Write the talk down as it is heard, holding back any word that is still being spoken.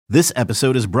This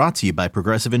episode is brought to you by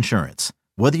Progressive Insurance.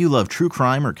 Whether you love true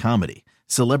crime or comedy,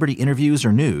 celebrity interviews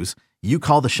or news, you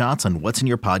call the shots on what's in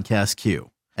your podcast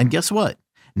queue. And guess what?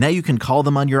 Now you can call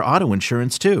them on your auto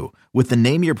insurance too with the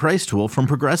Name Your Price tool from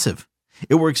Progressive.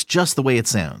 It works just the way it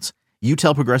sounds. You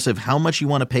tell Progressive how much you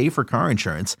want to pay for car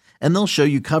insurance, and they'll show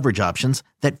you coverage options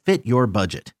that fit your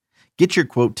budget. Get your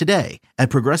quote today at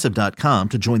Progressive.com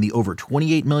to join the over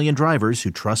 28 million drivers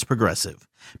who trust Progressive.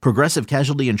 Progressive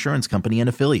Casualty Insurance Company and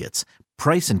Affiliates.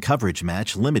 Price and coverage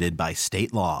match limited by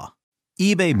state law.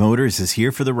 eBay Motors is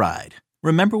here for the ride.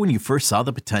 Remember when you first saw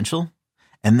the potential?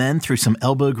 And then through some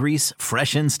elbow grease,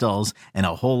 fresh installs, and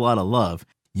a whole lot of love,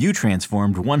 you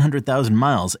transformed 100,000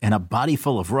 miles and a body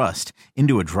full of rust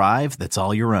into a drive that's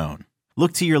all your own.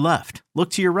 Look to your left.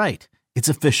 Look to your right. It's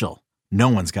official. No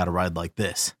one's got a ride like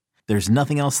this. There's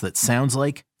nothing else that sounds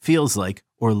like, feels like,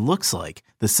 or looks like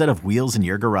the set of wheels in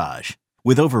your garage.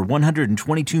 With over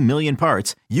 122 million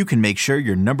parts, you can make sure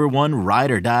your number one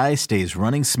ride or die stays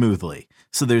running smoothly,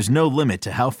 so there's no limit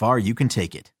to how far you can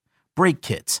take it. Brake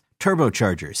kits,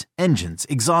 turbochargers, engines,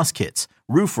 exhaust kits,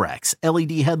 roof racks,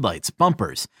 LED headlights,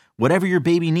 bumpers, whatever your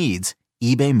baby needs,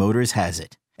 eBay Motors has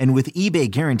it. And with eBay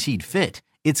Guaranteed Fit,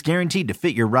 it's guaranteed to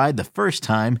fit your ride the first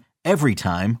time, every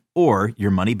time, or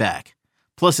your money back.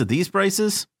 Plus, at these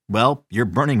prices, well, you're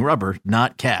burning rubber,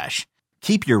 not cash.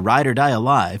 Keep your ride or die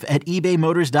alive at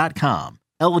ebaymotors.com.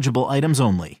 Eligible items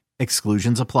only.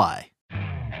 Exclusions apply.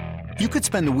 You could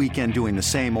spend the weekend doing the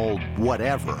same old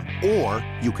whatever, or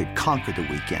you could conquer the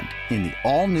weekend in the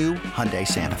all-new Hyundai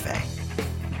Santa Fe.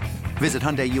 Visit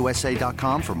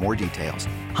HyundaiUSA.com for more details.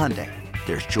 Hyundai,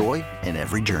 there's joy in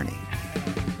every journey.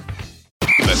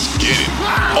 Let's get it.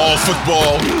 All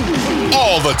football,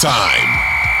 all the time.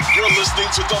 You're listening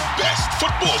to the best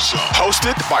football show,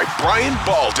 hosted by Brian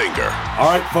Baldinger. All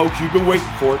right, folks, you've been waiting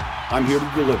for it. I'm here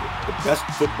to deliver the best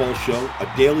football show, a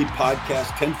daily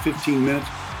podcast, 10, 15 minutes.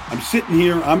 I'm sitting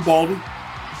here. I'm Baldy.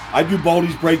 I do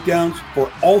Baldy's breakdowns for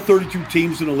all 32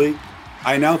 teams in the league.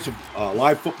 I announce a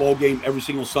live football game every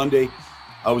single Sunday.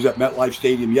 I was at MetLife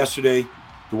Stadium yesterday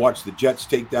to watch the Jets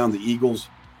take down the Eagles.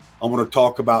 I want to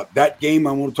talk about that game.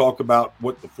 I want to talk about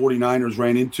what the 49ers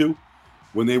ran into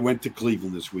when they went to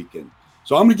Cleveland this weekend.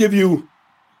 So I'm going to give you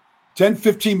 10,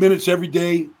 15 minutes every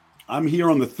day. I'm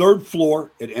here on the third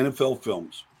floor at NFL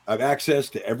Films. I have access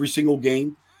to every single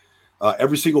game,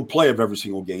 every single play of every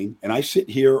single game. And I sit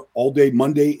here all day,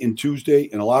 Monday and Tuesday,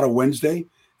 and a lot of Wednesday,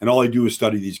 and all I do is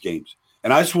study these games.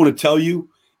 And I just want to tell you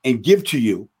and give to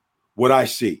you what I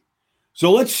see.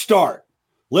 So let's start.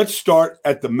 Let's start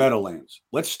at the Meadowlands.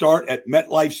 Let's start at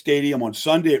MetLife Stadium on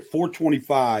Sunday at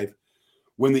 4:25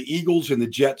 when the Eagles and the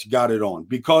Jets got it on.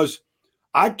 Because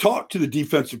I talked to the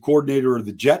defensive coordinator of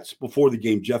the Jets before the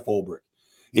game, Jeff Ulbrich.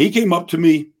 And he came up to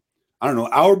me, I don't know,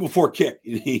 an hour before kick.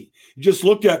 And he just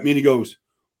looked at me and he goes,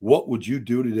 "What would you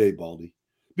do today, Baldy?"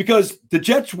 Because the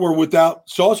Jets were without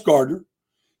Sauce Gardner,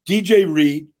 DJ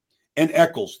Reed, and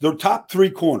Eccles. Their top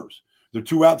three corners. Their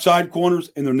two outside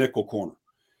corners and their nickel corner.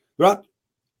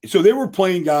 So they were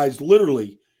playing guys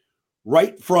literally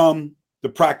right from the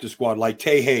practice squad, like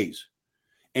Tay Hayes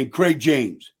and Craig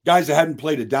James, guys that hadn't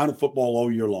played a down of football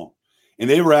all year long. And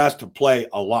they were asked to play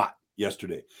a lot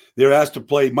yesterday. They were asked to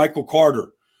play Michael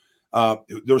Carter, a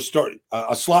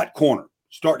slot corner,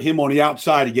 start him on the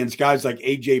outside against guys like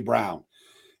A.J. Brown,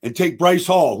 and take Bryce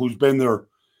Hall, who's been their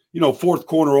fourth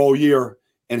corner all year,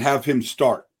 and have him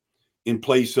start in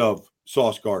place of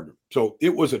Sauce Gardner. So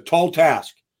it was a tall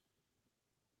task,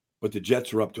 but the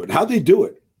Jets are up to it. How'd they do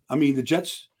it? I mean, the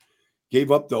Jets gave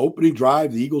up the opening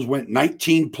drive. The Eagles went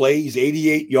 19 plays,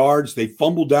 88 yards. They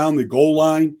fumbled down the goal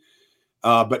line.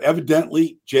 But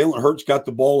evidently, Jalen Hurts got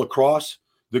the ball across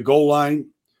the goal line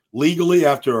legally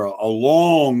after a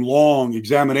long, long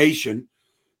examination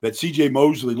that C.J.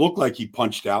 Mosley looked like he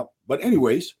punched out. But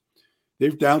anyways,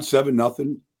 they're down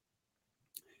 7-0.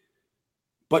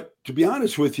 But to be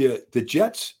honest with you, the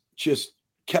Jets just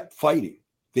kept fighting.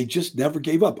 They just never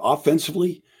gave up.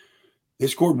 Offensively, they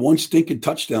scored one stinking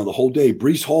touchdown the whole day.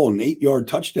 Breece Hall, an 8-yard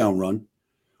touchdown run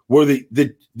where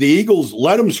the Eagles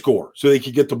let them score so they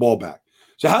could get the ball back.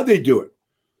 So how'd they do it?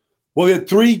 Well, they had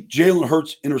 3 Jalen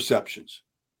Hurts interceptions.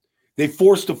 They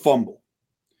forced a fumble.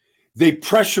 They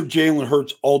pressured Jalen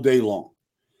Hurts all day long.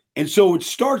 And so it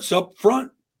starts up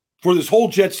front for this whole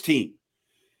Jets team.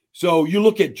 So you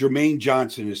look at Jermaine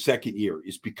Johnson, his second year,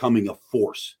 is becoming a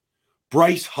force.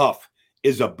 Bryce Huff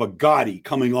is a Bugatti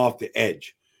coming off the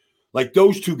edge. Like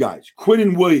those two guys,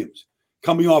 Quinnen Williams,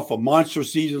 coming off a monster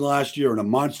season last year and a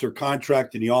monster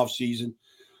contract in the offseason.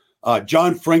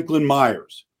 John Franklin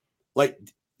Myers, like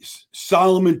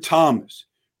Solomon Thomas,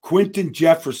 Quentin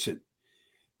Jefferson,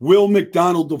 Will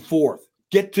McDonald IV,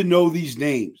 get to know these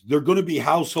names. They're going to be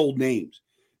household names.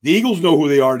 The Eagles know who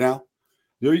they are now.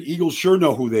 The Eagles sure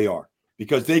know who they are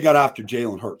because they got after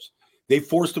Jalen Hurts. They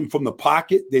forced him from the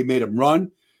pocket. They made him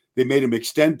run. They made him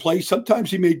extend plays. Sometimes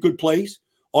he made good plays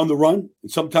on the run,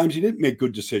 and sometimes he didn't make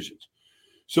good decisions.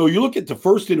 So you look at the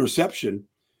first interception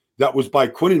that was by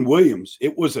Quinnen Williams.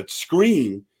 It was a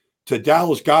screen to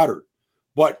Dallas Goedert.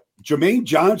 But Jermaine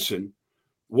Johnson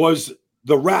was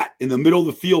the rat in the middle of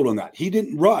the field on that. He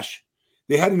didn't rush.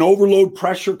 They had an overload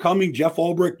pressure coming. Jeff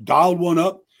Ulbrich dialed one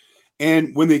up.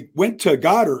 And when they went to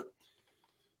Goddard,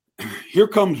 here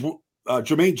comes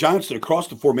Jermaine Johnson across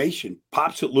the formation,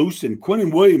 pops it loose, and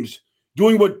Quinnen Williams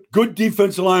doing what good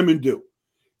defensive linemen do.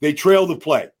 They trail the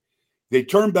play. They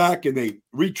turn back and they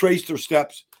retrace their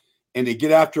steps, and they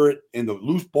get after it, and the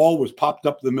loose ball was popped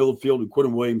up in the middle of the field, and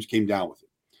Quinnen Williams came down with it.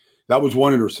 That was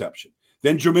one interception.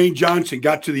 Then Jermaine Johnson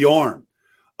got to the arm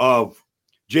of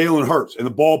Jalen Hurts, and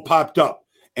the ball popped up,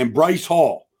 and Bryce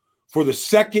Hall, for the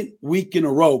second week in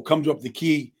a row, comes up the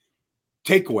key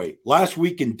takeaway. Last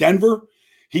week in Denver,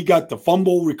 he got the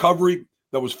fumble recovery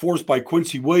that was forced by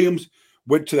Quincy Williams,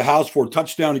 went to the house for a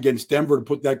touchdown against Denver to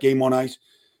put that game on ice.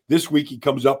 This week, he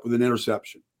comes up with an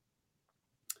interception.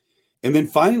 And then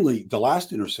finally, the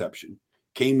last interception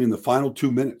came in the final 2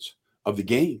 minutes of the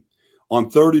game on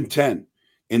 3rd and 10.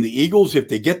 And the Eagles, if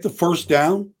they get the first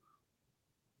down,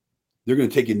 they're going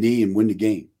to take a knee and win the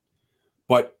game.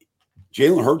 But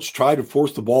Jalen Hurts tried to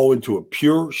force the ball into a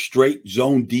pure, straight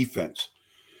zone defense.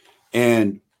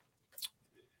 And,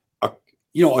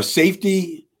 a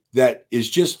safety that is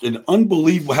just had an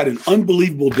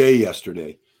unbelievable day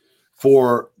yesterday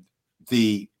for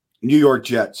the New York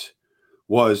Jets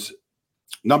was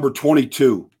number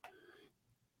 22,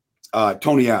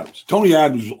 Tony Adams. Tony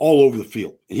Adams was all over the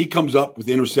field, and he comes up with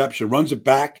the interception, runs it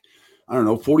back,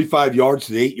 45 yards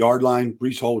to the 8-yard line.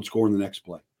 Breece Hall would score in the next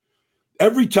play.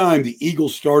 Every time the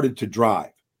Eagles started to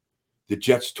drive, the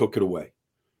Jets took it away,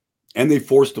 and they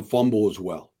forced a fumble as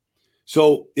well.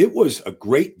 So it was a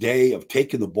great day of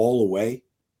taking the ball away.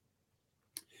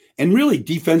 And really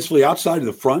defensively outside of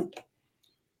the front,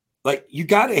 you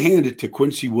got to hand it to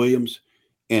Quincy Williams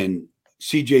and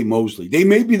C.J. Mosley. They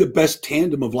may be the best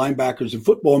tandem of linebackers in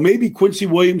football. Maybe Quincy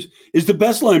Williams is the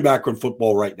best linebacker in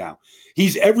football right now.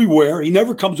 He's everywhere. He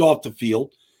never comes off the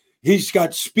field. He's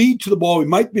got speed to the ball. He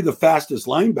might be the fastest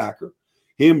linebacker.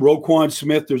 Him, Roquan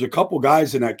Smith. There's a couple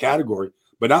guys in that category,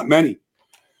 but not many.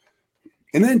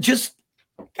 And then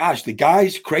the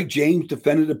guys, Craig James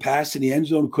defended a pass in the end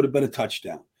zone, could have been a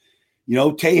touchdown.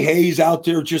 Tay Hayes out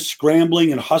there just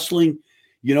scrambling and hustling,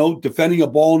 defending a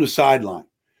ball on the sideline.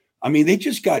 I mean, they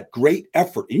just got great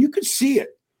effort, and you could see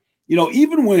it.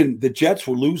 Even when the Jets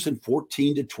were losing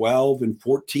 14-12 and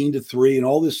 14-3 and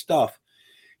all this stuff,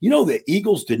 the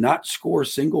Eagles did not score a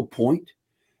single point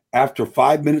after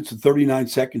 5 minutes and 39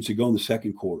 seconds to go in the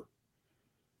second quarter.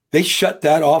 They shut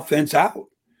that offense out.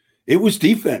 It was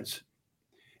defense.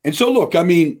 And so, look,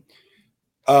 you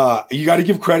got to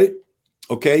give credit,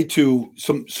 to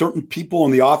some certain people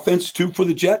on the offense, too, for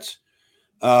the Jets.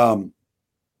 The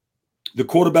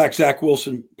quarterback, Zach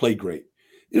Wilson, played great.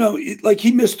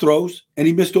 He missed throws and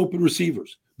he missed open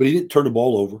receivers, but he didn't turn the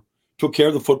ball over, took care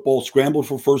of the football, scrambled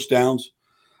for first downs.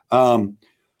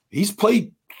 He's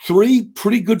played 3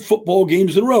 pretty good football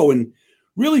games in a row. And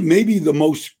really maybe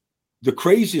the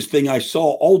craziest thing I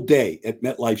saw all day at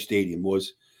MetLife Stadium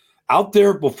was out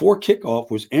there before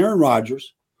kickoff was Aaron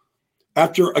Rodgers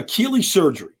after Achilles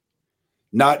surgery,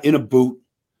 not in a boot,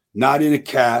 not in a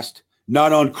cast,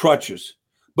 not on crutches,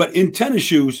 but in tennis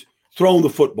shoes, throwing the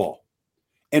football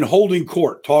and holding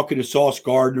court, talking to Sauce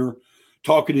Gardner,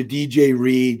 talking to DJ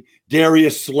Reed,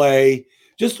 Darius Slay,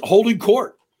 just holding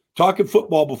court, talking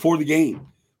football before the game.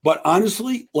 But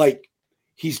honestly,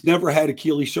 he's never had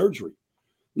Achilles surgery.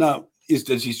 Now,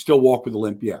 does he still walk with a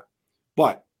limp? Yeah.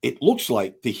 But it looks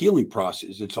like the healing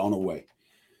process, it's on the way.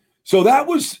 So that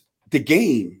was the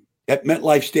game at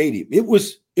MetLife Stadium. It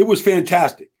was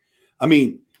fantastic.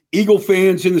 Eagle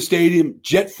fans in the stadium,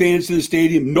 Jet fans in the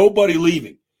stadium, nobody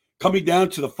leaving, coming down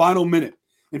to the final minute.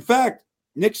 In fact,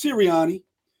 Nick Sirianni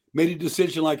made a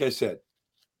decision, like I said.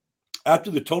 After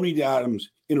the Tony Adams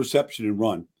interception and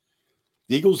run,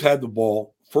 the Eagles had the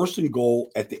ball first and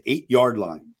goal at the 8-yard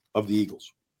line of the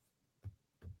Eagles.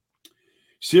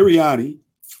 Sirianni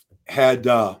had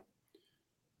 2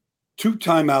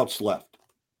 timeouts left.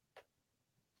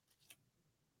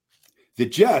 The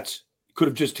Jets could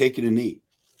have just taken a knee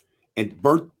and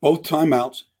burnt both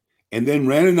timeouts and then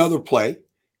ran another play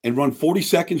and run 40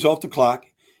 seconds off the clock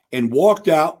and walked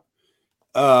out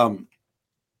Greg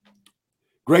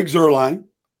Zuerlein,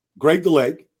 Greg the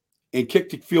Leg, and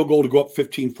kicked the field goal to go up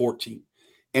 15-14.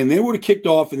 and they would have kicked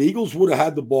off, and the Eagles would have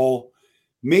had the ball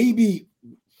maybe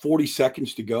 40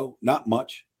 seconds to go, not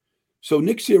much. So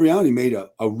Nick Sirianni made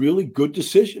a really good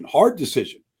decision, hard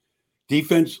decision.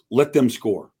 Defense, let them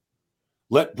score.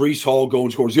 Let Breece Hall go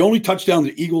and score. It was the only touchdown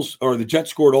the Eagles or the Jets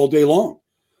scored all day long.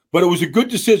 But it was a good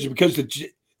decision because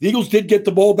the Eagles did get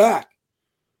the ball back.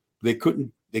 They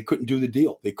couldn't do the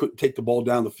deal. They couldn't take the ball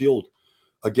down the field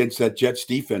against that Jets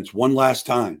defense one last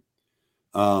time.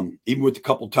 Even with a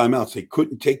couple timeouts, they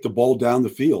couldn't take the ball down the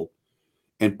field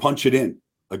and punch it in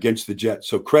against the Jets.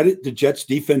 So credit the Jets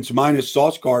defense minus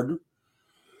Sauce Gardner,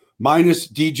 minus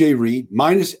DJ Reed,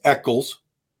 minus Eccles,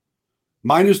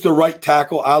 minus the right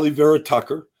tackle, Ali Vera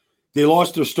Tucker. They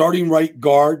lost their starting right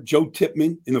guard, Joe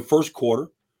Tippmann, in the first quarter.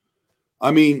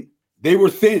 I mean, they were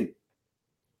thin,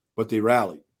 but they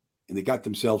rallied, and they got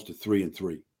themselves to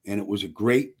 3-3. And it was a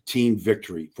great team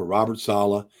victory for Robert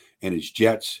Saleh and his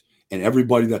Jets and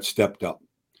everybody that stepped up.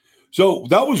 So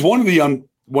that was one of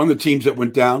the teams that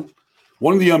went down,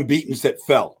 one of the unbeatens that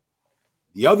fell.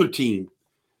 The other team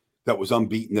that was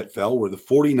unbeaten that fell were the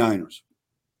 49ers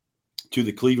to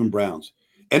the Cleveland Browns.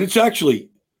 And it's actually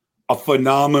a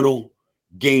phenomenal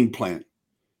game plan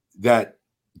that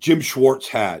Jim Schwartz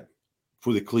had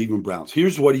for the Cleveland Browns.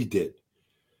 Here's what he did.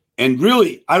 And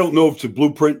really, I don't know if it's a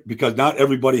blueprint because not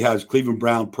everybody has Cleveland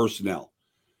Brown personnel.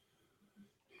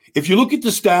 If you look at the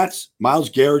stats, Myles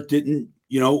Garrett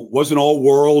wasn't all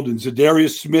world, and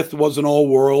Zadarius Smith wasn't all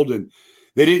world, and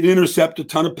they didn't intercept a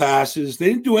ton of passes. They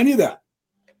didn't do any of that.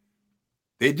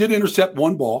 They did intercept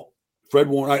one ball.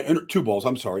 Two balls,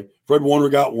 I'm sorry. Fred Warner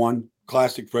got one,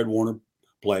 classic Fred Warner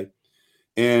play,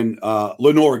 and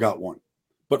Lenore got one.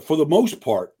 But for the most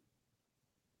part,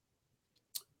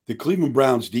 the Cleveland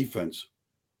Browns defense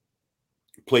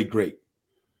played great.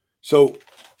 So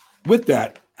with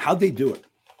that, how'd they do it?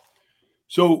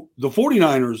 So the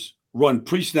 49ers run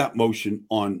pre-snap motion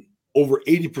on over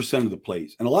 80% of the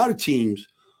plays. And a lot of teams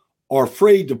are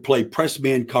afraid to play press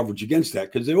man coverage against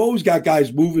that because they've always got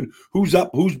guys moving, who's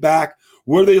up, who's back,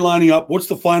 where are they lining up, what's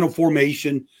the final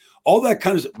formation, all that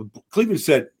kind of stuff. Cleveland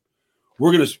said,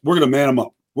 we're gonna man them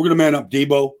up. We're going to man up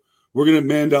Debo. We're going to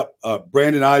man up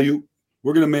Brandon Ayuk.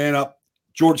 We're going to man up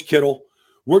George Kittle.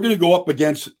 We're going to go up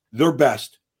against their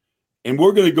best, and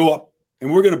we're going to go up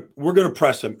and we're going to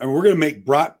press them, and we're going to make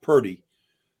Brock Purdy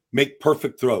make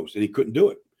perfect throws, and he couldn't do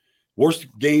it. Worst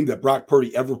game that Brock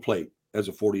Purdy ever played as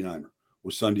a 49er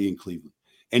was Sunday in Cleveland.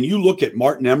 And you look at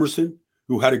Martin Emerson,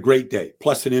 who had a great day,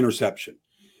 plus an interception.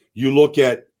 You look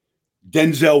at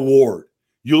Denzel Ward.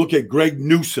 You look at Greg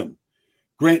Newsome,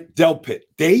 Grant Delpit.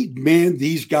 They man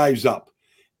these guys up.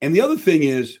 And the other thing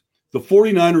is the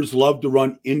 49ers love to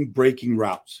run in-breaking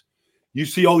routes. You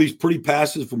see all these pretty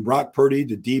passes from Brock Purdy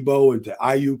to Debo and to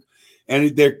Ayuk,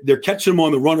 and they're catching them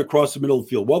on the run across the middle of the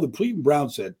field. Well, the Cleveland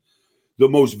Browns said the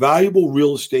most valuable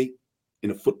real estate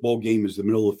in a football game is the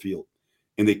middle of the field,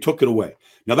 and they took it away.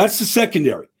 Now, that's the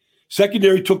secondary.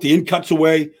 Secondary took the in-cuts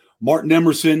away. Martin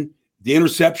Emerson, the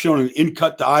interception on an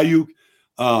in-cut to Ayuk,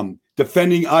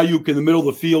 defending Ayuk in the middle of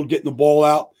the field, getting the ball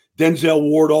out, Denzel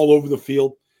Ward all over the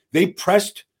field. They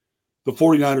pressed the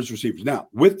 49ers receivers. Now,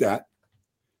 with that,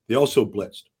 they also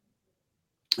blitzed.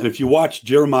 And if you watch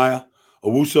Jeremiah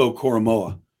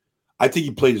Owusu-Koramoah, I think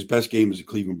he played his best game as a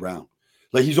Cleveland Brown.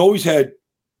 Like, he's always had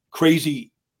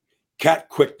crazy cat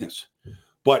quickness,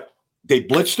 but they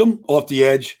blitzed him off the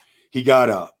edge. He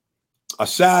got a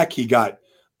sack. He got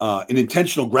an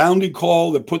intentional grounding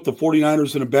call that put the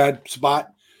 49ers in a bad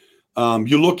spot.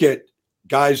 You look at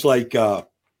guys like Grant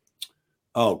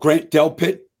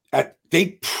Delpit.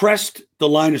 They pressed the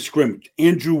line of scrimmage.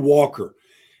 Andrew Walker,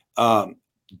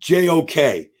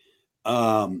 JOK,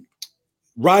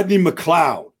 Rodney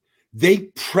McLeod. They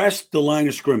pressed the line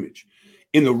of scrimmage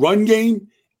in the run game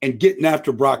and getting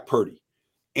after Brock Purdy.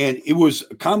 And it was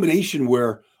a combination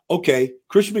where, okay,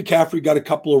 Christian McCaffrey got a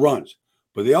couple of runs,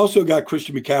 but they also got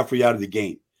Christian McCaffrey out of the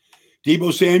game.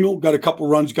 Debo Samuel got a couple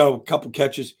of runs, got a couple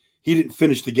catches. He didn't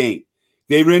finish the game.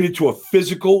 They ran into a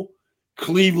physical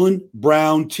Cleveland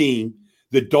Brown team.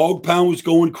 The dog pound was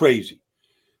going crazy.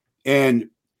 And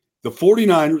the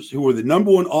 49ers, who were the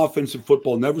number one offense in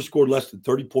football, never scored less than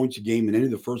 30 points a game in any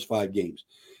of the first 5 games.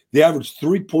 They averaged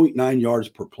 3.9 yards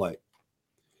per play.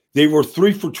 They were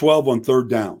 3 for 12 on third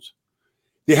downs.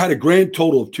 They had a grand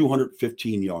total of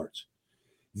 215 yards.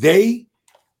 They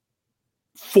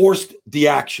forced the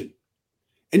action.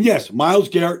 And yes, Myles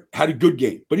Garrett had a good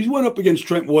game, but he went up against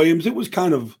Trent Williams. It was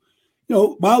kind of,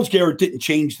 Myles Garrett didn't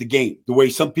change the game the way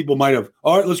some people might have.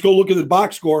 All right, let's go look at the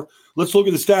box score. Let's look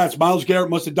at the stats. Myles Garrett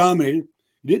must have dominated.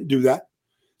 He didn't do that.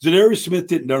 Zadarius Smith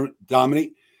didn't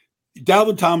dominate.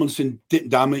 Dalvin Tomlinson didn't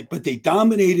dominate, but they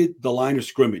dominated the line of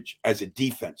scrimmage as a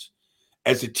defense,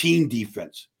 as a team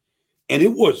defense. And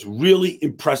it was really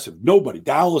impressive.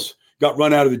 Dallas got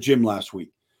run out of the gym last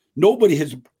week. Nobody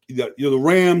has, the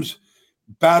Rams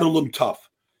battled them tough.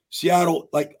 Seattle,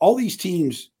 like all these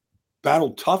teams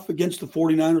battled tough against the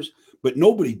 49ers, but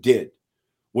nobody did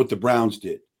what the Browns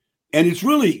did. And it's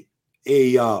really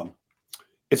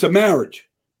it's a marriage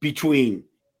between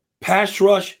pass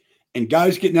rush and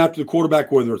guys getting after the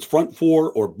quarterback, whether it's front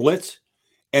four or blitz,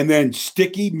 and then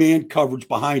sticky man coverage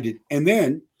behind it. And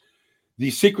then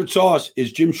the secret sauce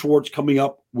is Jim Schwartz coming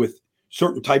up with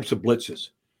certain types of blitzes.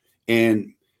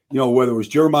 And, whether it was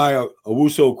Jeremiah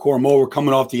Owusu-Koramoah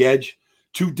coming off the edge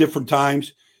 2 different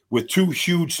times with 2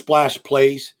 huge splash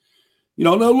plays.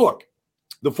 Now look,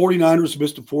 the 49ers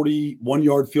missed a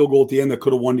 41-yard field goal at the end that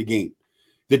could have won the game.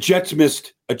 The Jets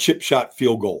missed a chip shot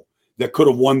field goal that could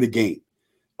have won the game.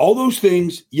 All those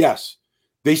things, yes,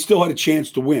 they still had a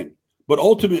chance to win. But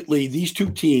ultimately, these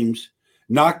 2 teams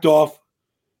knocked off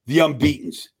the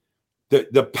Unbeatens,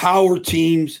 the power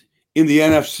teams in the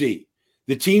NFC,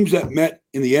 the teams that met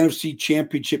in the NFC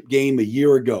Championship game a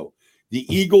year ago, the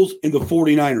Eagles and the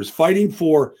 49ers fighting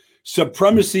for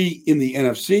supremacy in the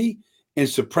NFC and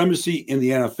supremacy in the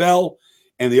NFL,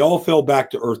 and they all fell back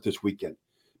to earth this weekend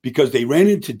because they ran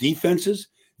into defenses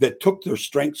that took their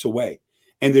strengths away.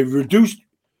 And they reduced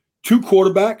 2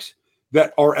 quarterbacks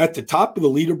that are at the top of the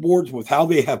leaderboards with how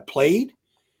they have played,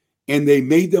 and they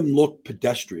made them look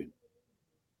pedestrian.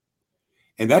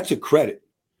 And that's a credit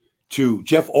to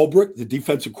Jeff Ulbrich, the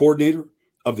defensive coordinator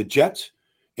of the Jets,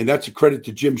 and that's a credit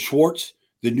to Jim Schwartz,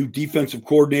 the new defensive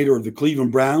coordinator of the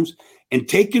Cleveland Browns, and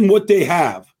taking what they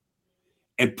have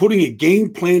and putting a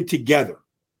game plan together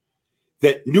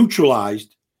that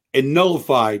neutralized and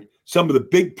nullified some of the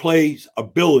big plays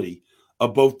ability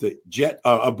of both the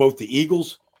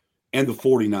Eagles and the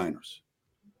 49ers.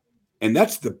 And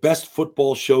that's the best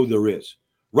football show there is.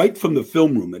 Right from the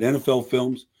film room at NFL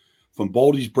Films, from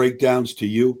Baldy's breakdowns to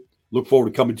you. Look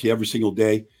forward to coming to you every single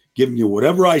day, giving you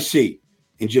whatever I see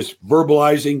and just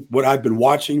verbalizing what I've been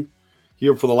watching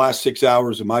here for the last 6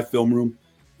 hours in my film room.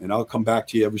 And I'll come back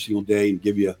to you every single day and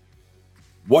give you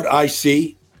what I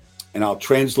see, and I'll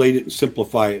translate it and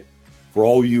simplify it for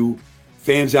all you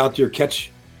fans out there.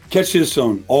 Catch this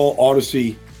on all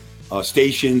Odyssey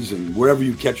stations and wherever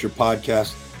you catch your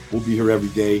podcast. We'll be here every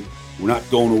day. We're not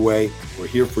going away. We're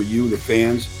here for you, the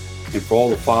fans, and for all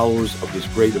the followers of this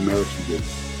great American game.